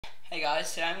Hey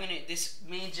guys, today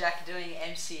me and Jack are doing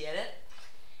MC Edit,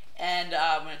 and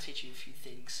I'm gonna teach you a few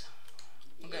things.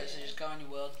 Okay, so just go on your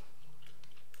world.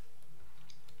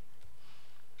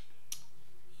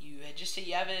 You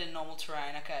have a normal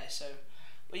terrain. Okay, so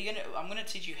I'm gonna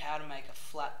teach you how to make a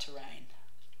flat terrain.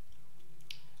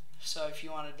 So if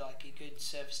you wanted like a good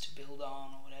surface to build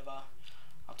on or whatever,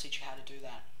 I'll teach you how to do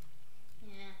that.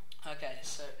 Yeah. Okay,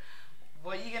 so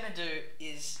what you're gonna do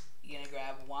is you're gonna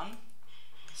grab one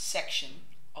section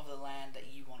of the land that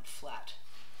you want flat.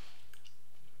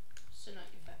 So not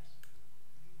your face.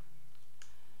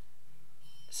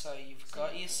 So you've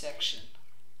got your section.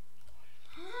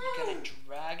 You're gonna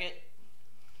drag it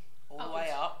all the way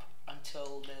up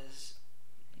until there's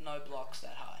no blocks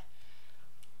that high.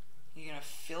 You're gonna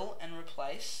fill and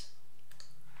replace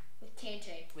with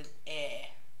TNT. With air.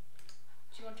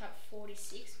 Do you want to type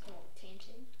 46 or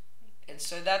TNT? And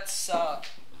so that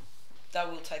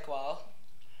will take a while.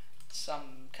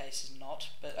 Some cases not,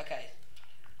 but okay.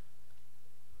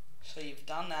 So you've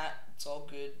done that. It's all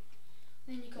good.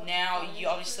 Then you got now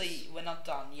we're not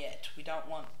done yet. We don't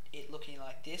want it looking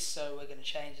like this, so we're going to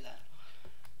change that.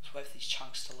 Let's wait for these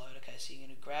chunks to load. Okay, so you're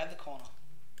going to grab the corner,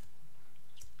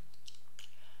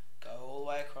 go all the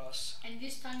way across. And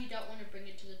this time you don't want to bring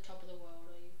it to the top of the world,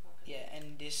 or you fucking... Yeah,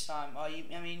 and this time,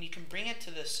 you can bring it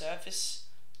to the surface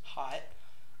height,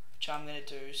 which I'm going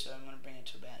to do. So I'm going to bring it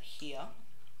to about here.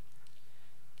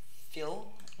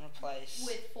 Fill and replace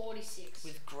with 46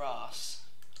 with grass.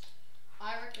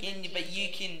 I recommend TNT. But you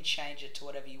can change it to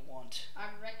whatever you want. I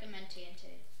recommend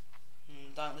TNT.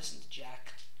 Don't listen to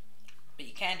Jack. But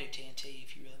you can do TNT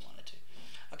if you really wanted to.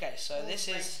 Okay, so this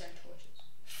is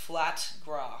flat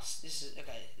grass. This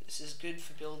is good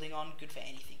for building on, good for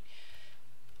anything.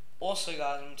 Also,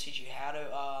 guys, I'm going to teach you how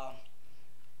to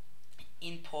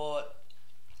import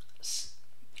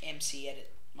MCEDIT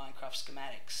Minecraft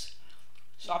schematics.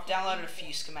 So I've downloaded a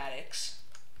few schematics.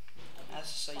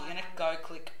 So you're going to go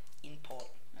click import.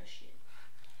 Oh shit.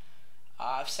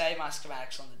 I've saved my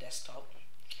schematics on the desktop.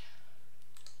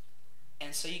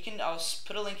 And so I'll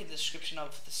put a link in the description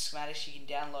of the schematics you can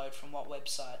download from what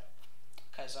website.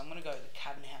 Okay, so I'm going to go to the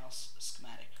cabin house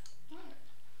schematic.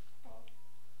 Oh,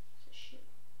 shit.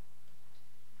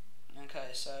 Okay,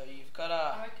 so you've got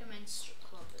I recommend strip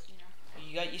club, but you know.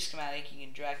 You got your schematic, you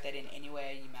can drag that in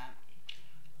anywhere you map.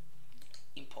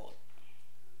 Import.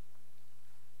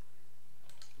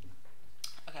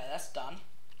 Okay, that's done.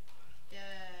 Yay,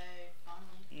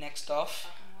 finally. Next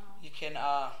off, you can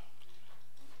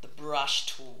the brush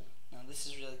tool. Now this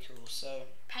is really cool. So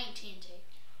paint TNT.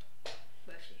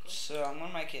 So I'm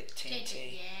gonna make it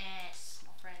TNT. Yes,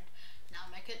 my friend. Now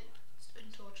make it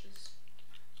spin torches.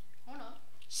 Or not.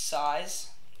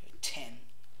 Size 10.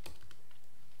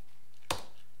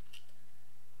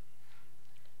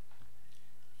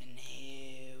 And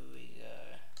here we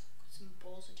go. Some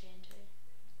balls of TNT.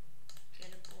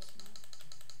 Get a boss man.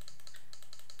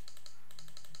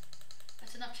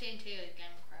 That's enough TNT or the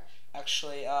game will crash.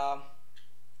 Actually,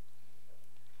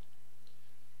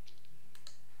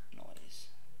 noise.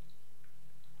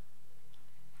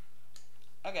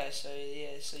 Okay, so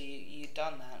yeah, so you've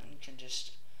done that, and you can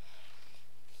just.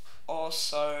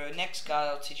 Also, next guide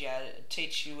I'll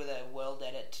teach you with a world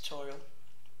edit tutorial.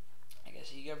 Okay,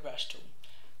 so you go brush tool,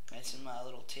 made some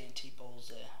little TNT balls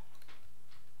there.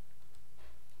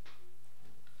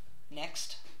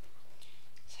 Next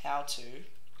is how to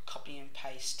copy and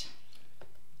paste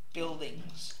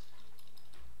buildings.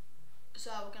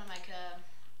 So we're gonna make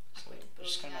we're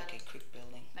just gonna make a quick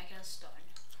building. Make it a stone.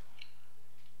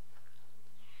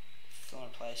 Fill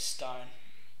and replace stone.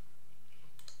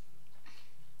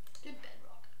 Do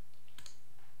bedrock.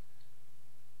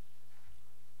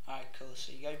 Alright, cool.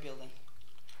 So you go building.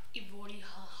 You've already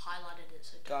highlighted it,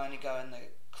 so go in the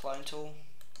clone tool.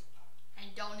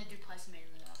 And don't want to do place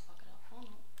immediately, I'll fuck it up. Oh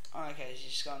no. Oh, okay, so you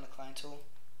just go in the clone tool.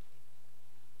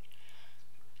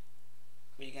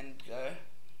 Where you're gonna go?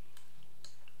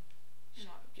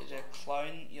 You're gonna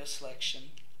clone your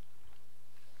selection.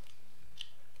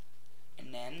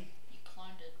 And then you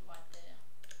cloned it right there.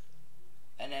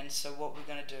 And then so what we're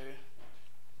gonna do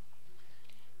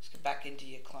is go back into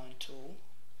your clone tool.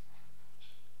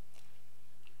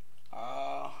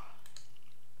 I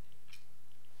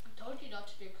told you not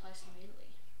to do place immediately.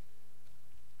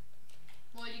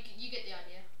 Well, you get the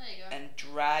idea. There you go. And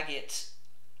drag it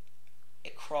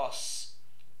across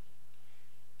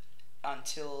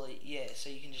until so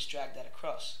you can just drag that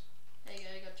across. There you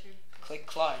go. You got two. Click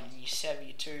clone, and you sever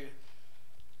your two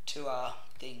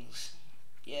things.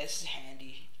 Yeah, this is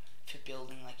handy for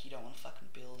building. Like you don't want to fucking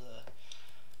build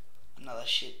another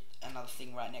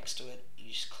thing right next to it.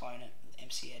 You just clone it,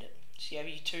 MC edit. So you have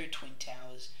your 2 twin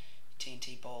towers,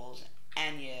 TNT balls,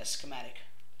 and your schematic.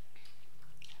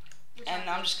 And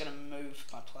I'm just gonna move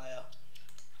my player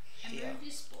here. And move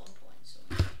your spawn points so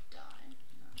when you die.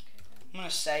 No, okay, then. I'm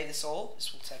gonna save this all.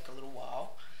 This will take a little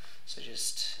while, so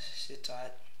just sit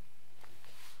tight.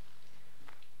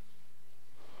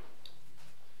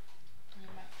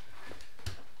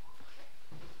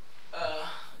 Okay.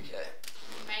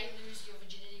 You may lose your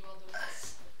virginity while doing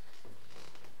this.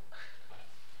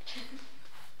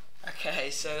 Okay,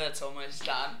 so that's almost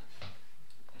done.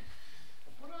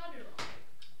 What do I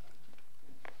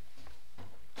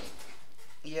do?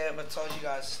 Yeah, but I told you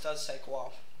guys, it does take a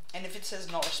while. And if it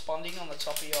says not responding on the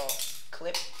top of your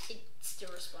clip, It's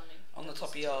still responding. on the top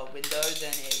of your window,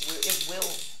 then it will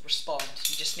respond.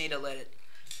 You just need to let it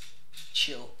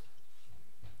chill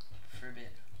for a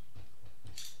bit.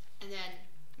 And then,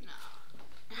 no.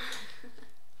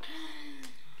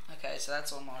 Okay, so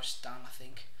that's almost done, I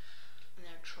think. And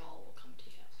then a troll will come to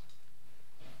you.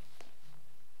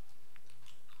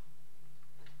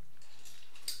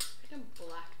 Freaking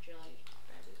black jelly,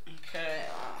 baby. Okay,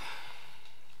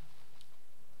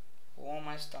 we're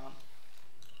almost done.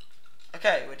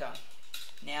 Okay, we're done.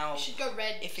 Now, It should go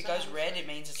red. if it goes red, it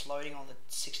means it's loading all the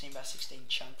 16 by 16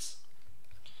 chunks.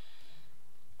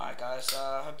 Alright guys,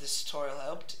 I hope this tutorial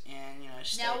helped, and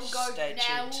stay tuned.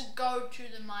 Now we'll go to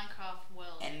the Minecraft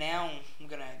world. And now I'm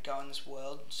gonna go in this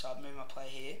world, so I've moved my player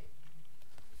here.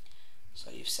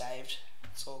 So you've saved,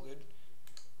 it's all good.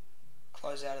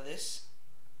 Close out of this.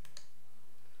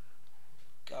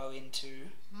 Go into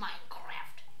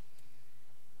Minecraft.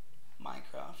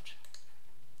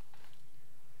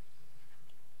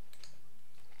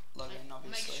 Log in,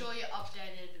 obviously. Make sure you're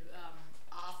updated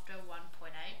after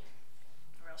 1.8,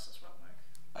 or else this won't work.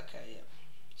 Okay, yeah.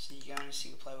 So you go into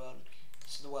single player world.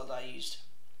 This is the world I used.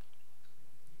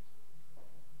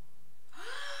 There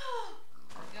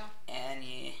we go. And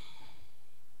yeah,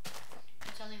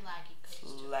 It's only laggy. it's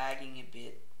lagging a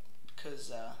bit because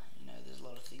there's a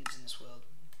lot of things in this world.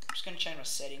 I'm just gonna change my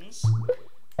settings.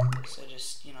 So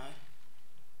just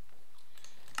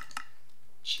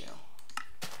chill.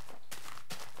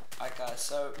 Alright guys,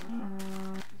 so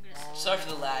sorry for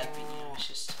the lag, but it's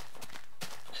just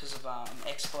because of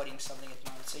exporting something at the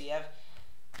moment. So you have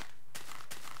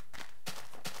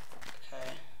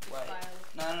wait.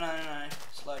 No,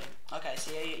 it's loading. Okay,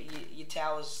 so your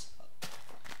towers,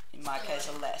 in my case,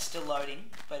 are still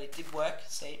loading, but it did work.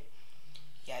 See,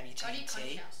 you have your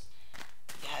TNT,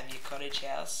 you have your cottage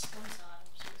house,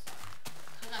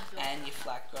 and your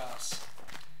flat grass.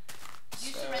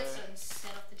 Use the redstone,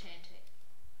 set off the TNT.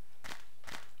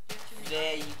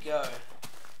 There you go.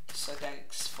 So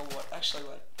thanks for what? Actually,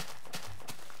 what?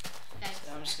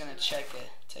 So I'm just gonna take a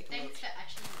look.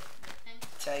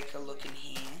 Take a look in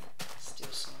here.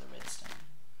 Steal some of the redstone.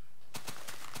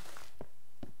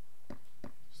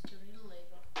 Still need a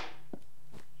lever.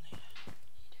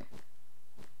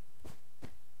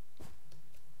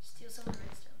 Steal some of the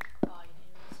redstone. Oh, you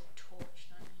need to use a torch,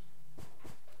 don't you?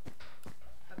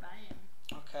 Bam.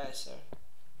 Okay, so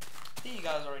I think you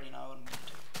guys already know what I'm gonna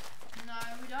do. No,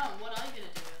 we don't. What are you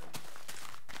gonna do?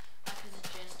 I can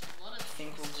suggest a lot of I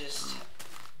think we'll just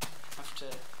have to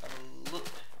have a look.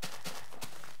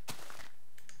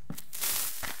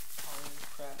 Holy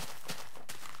crap.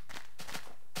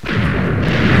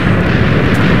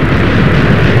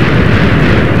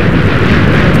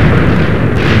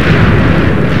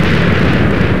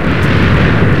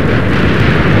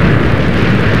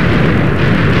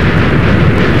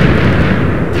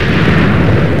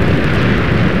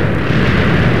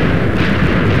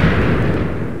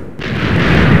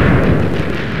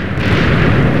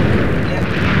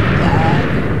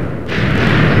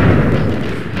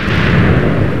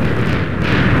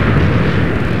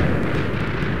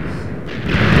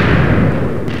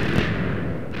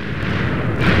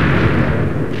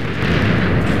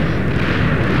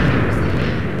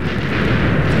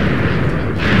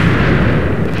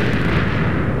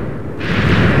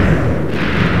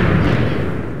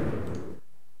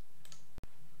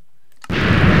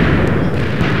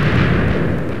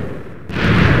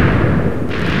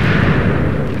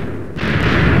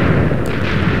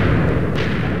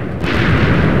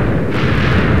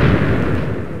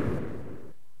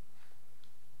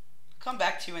 Come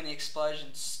back to you when the explosion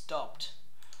stopped.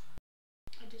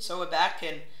 So we're back,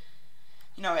 and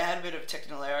it had a bit of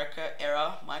technical error.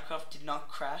 Minecraft did not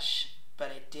crash,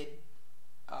 but it did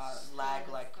lag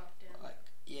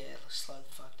slow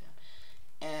the fuck down,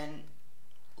 and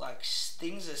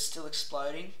things are still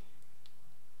exploding.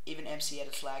 Even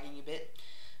MCEDIT's lagging a bit,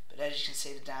 but as you can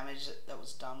see, the damage that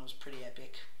was done was pretty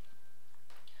epic.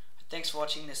 I thanks for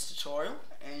watching this tutorial,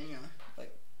 and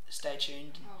like, stay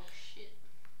tuned. Oh shit.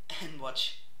 And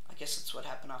watch. I guess that's what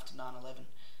happened after 9/11.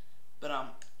 But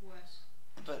Worse.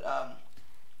 But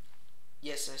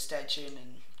yeah. So stay tuned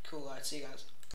and cool. Alright, see you guys.